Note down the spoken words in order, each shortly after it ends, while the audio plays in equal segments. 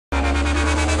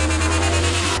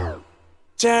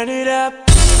Turn it up.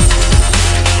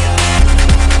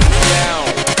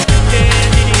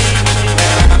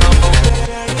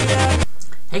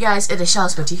 Hey guys, it is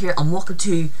MCSG here, and welcome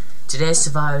to today's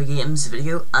survival games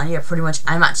video. And yeah, pretty much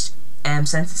I'm at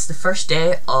since it's the first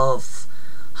day of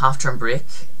half-term break.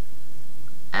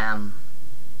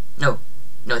 No,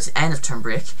 it's the end of term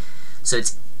break, so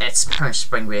it's pretty much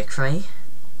spring break for me.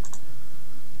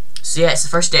 So yeah, it's the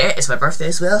first day. It's my birthday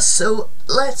as well, so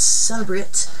let's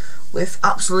celebrate with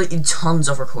absolutely tons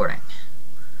of recording.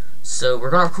 So we're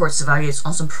gonna record survival games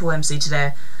on some ProMC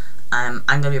today. I'm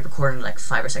gonna be recording like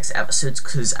 5 or 6 episodes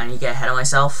because I need to get ahead of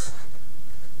myself,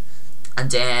 and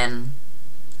then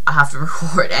I have to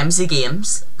record MC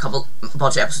games, a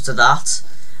bunch of episodes of that,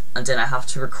 and then I have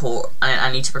to record.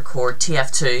 I need to record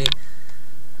TF2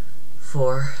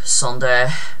 for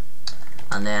Sunday,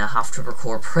 and then I have to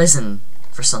record Prison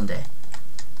for Sunday,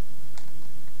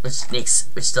 which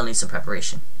still needs some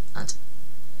preparation. And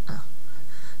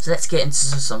so let's get into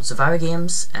some survivor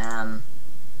games.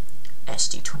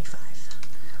 SG25.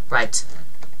 Right.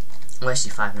 Well,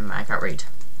 SG5, I can't read.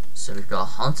 So we've got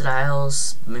Haunted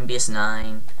Isles, Moonbase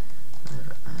 9,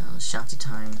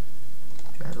 Shantytown,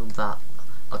 Dragon Bat.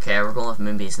 Okay, we're going with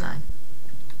Moonbase 9.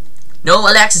 No,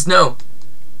 Alexis, no!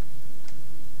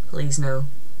 Please, no.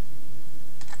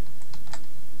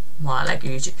 Come on, I like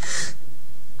your YouTube.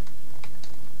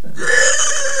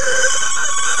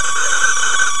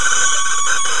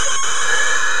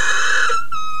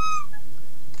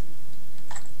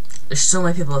 There's so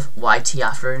many people with YT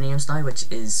after their names now, which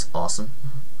is awesome.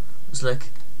 Just look.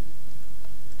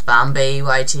 Bambi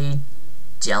YT,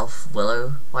 Jelf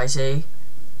Willow YT.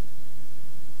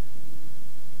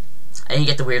 And you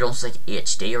get the weird ones like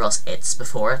HD or else it's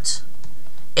before it.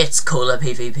 It's Cola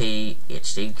PvP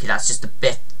HD. That's just a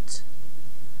bit.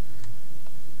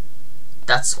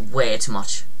 That's way too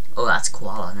much. Oh, that's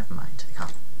Koala. Never mind. I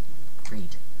can't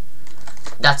read.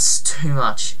 That's too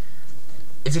much.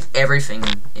 If you've everything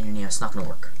in your name, it's not going to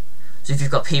work. So if you've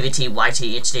got PVT, YT,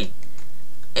 HD,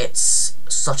 it's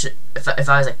such a... If I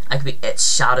was like, I could be It's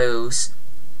Shadows,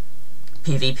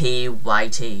 PvP,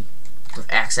 YT, with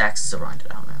XXs around it,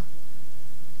 I don't know.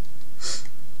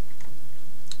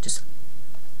 Just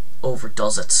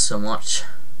overdoes it so much.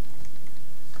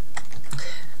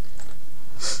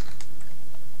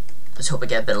 Let's hope I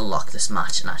get a bit of luck this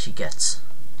match and actually get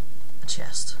a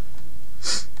chest.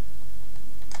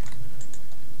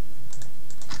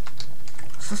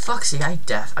 For fuck's sake, I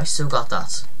still got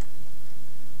that.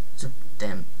 So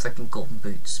damn freaking golden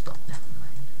boots, but never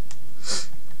mind.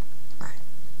 Right.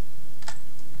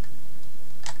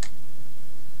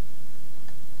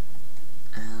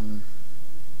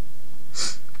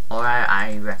 Alright,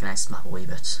 I recognise the map a wee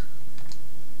bit.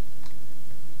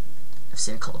 I've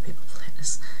seen a couple of people play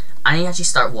this. I need to actually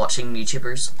start watching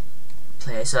YouTubers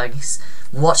play, so I guess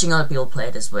watching other people play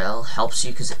it as well helps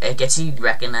you because it gets you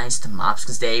recognized the maps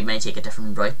because they may take a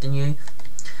different route than you.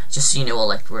 Just so you know,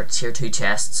 like where tier 2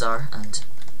 chests are, and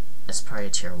it's probably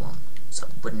a tier 1, so I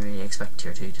wouldn't really expect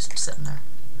tier 2 just sitting there.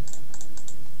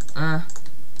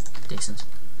 Decent.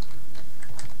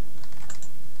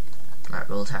 Right,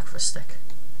 we'll attack for a stick.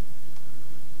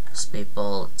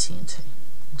 Speedball, TNT.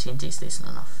 TNT's decent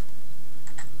enough.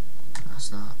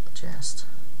 That's not a chest.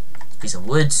 Piece of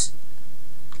woods.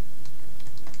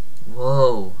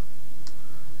 Whoa.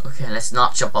 Okay, let's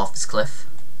not jump off this cliff.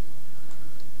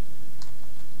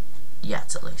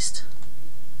 Yet, at least.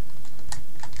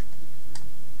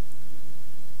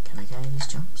 Can I get any of these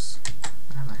jumps?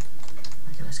 Never mind.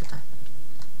 Okay, let's get that.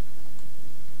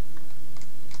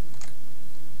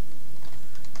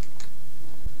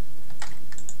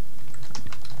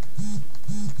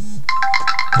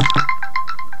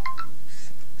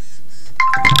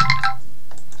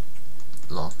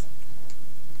 Lol.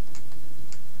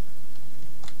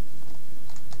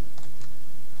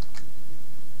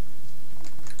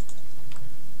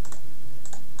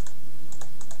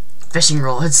 Fishing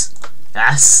rods.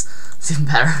 Yes. It's even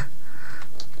better.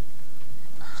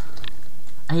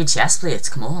 I need chest plates,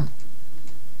 come on.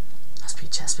 Must be a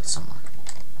chest plate somewhere.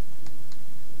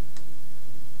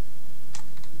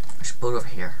 There's a boat over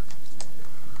here.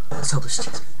 Let's hope there's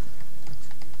chest.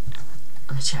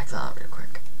 Let me check that out real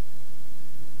quick.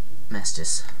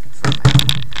 Messages. For my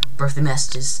birthday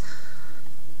messages.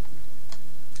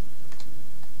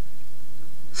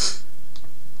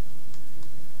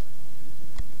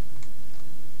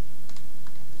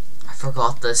 I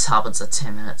forgot this happens at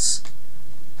 10 minutes.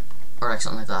 Or like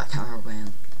something like that, I can't remember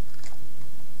when.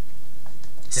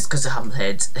 It's just because I haven't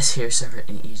played this here server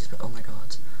in ages, but oh my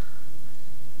god.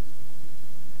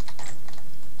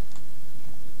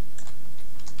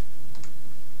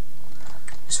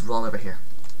 Just run over here.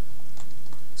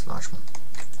 It's a large one.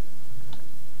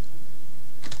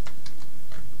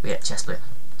 Wait, chest plate.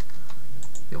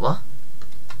 Wait, what?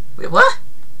 Wait, what?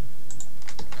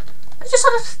 I just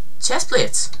had a chest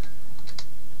plate.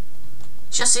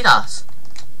 Did you just see that?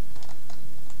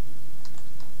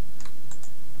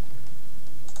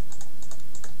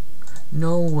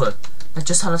 No, I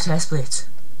just had a chest plate.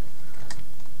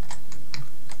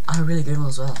 And a really good one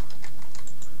as well.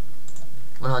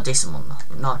 Well, not a decent one,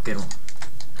 not a good one.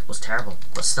 It was terrible,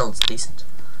 but still it's decent.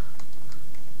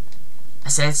 I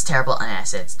said it's terrible and I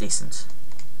said it's decent.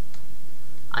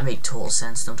 I make total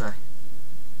sense, don't I?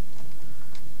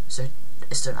 Is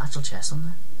there an actual chest on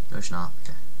there? No, there's not.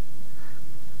 Okay.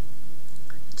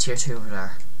 Tier 2 over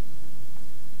there.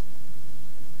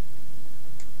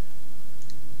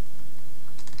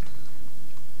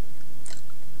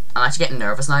 I'm actually getting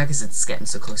nervous now because it's getting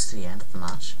so close to the end of the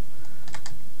match.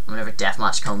 And whenever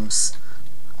deathmatch comes,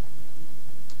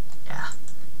 yeah,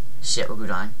 shit will go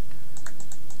down.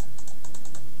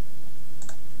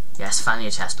 Yes, finally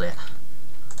a chest plate.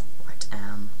 Right,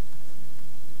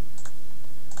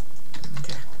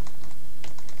 okay.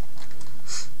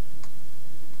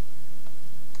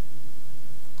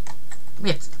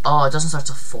 Wait, oh, it doesn't start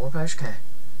till 4 hours, okay.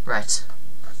 Right.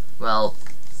 Well,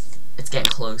 it's getting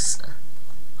close.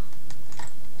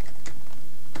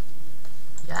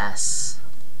 Yes.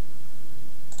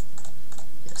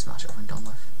 Get this match over and done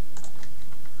with.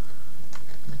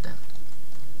 Right then.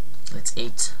 Let's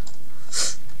eat.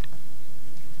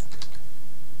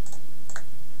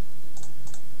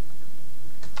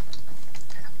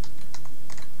 Okay.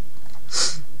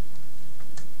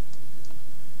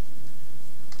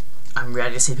 I'm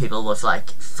ready to see people with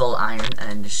like full iron,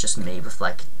 and it's just me with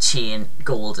like chain,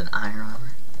 gold, and iron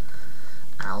armor.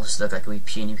 And I'll just look like a wee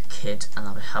puny kid, and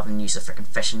I'll be having to use a freaking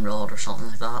fishing rod or something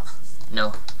like that.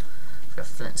 No, I've got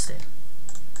flint steel.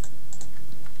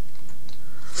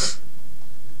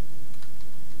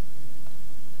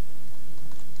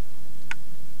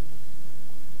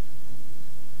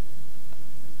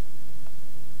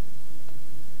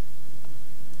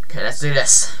 Okay, let's do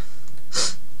this.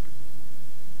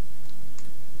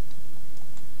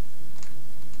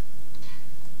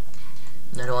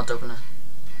 No, I don't want to open it.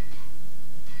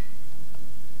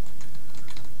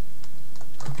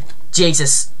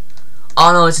 Jesus.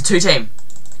 Oh no, it's a 2-team.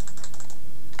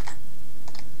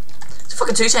 It's a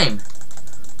fucking 2-team.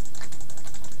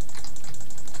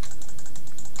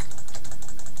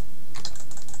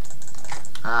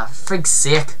 Ah, frig's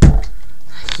sake. I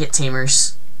hate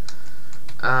teamers.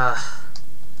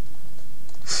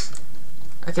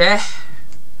 Okay.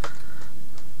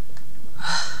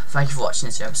 Thank you for watching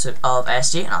this episode of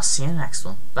SG, and I'll see you in the next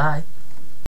one. Bye.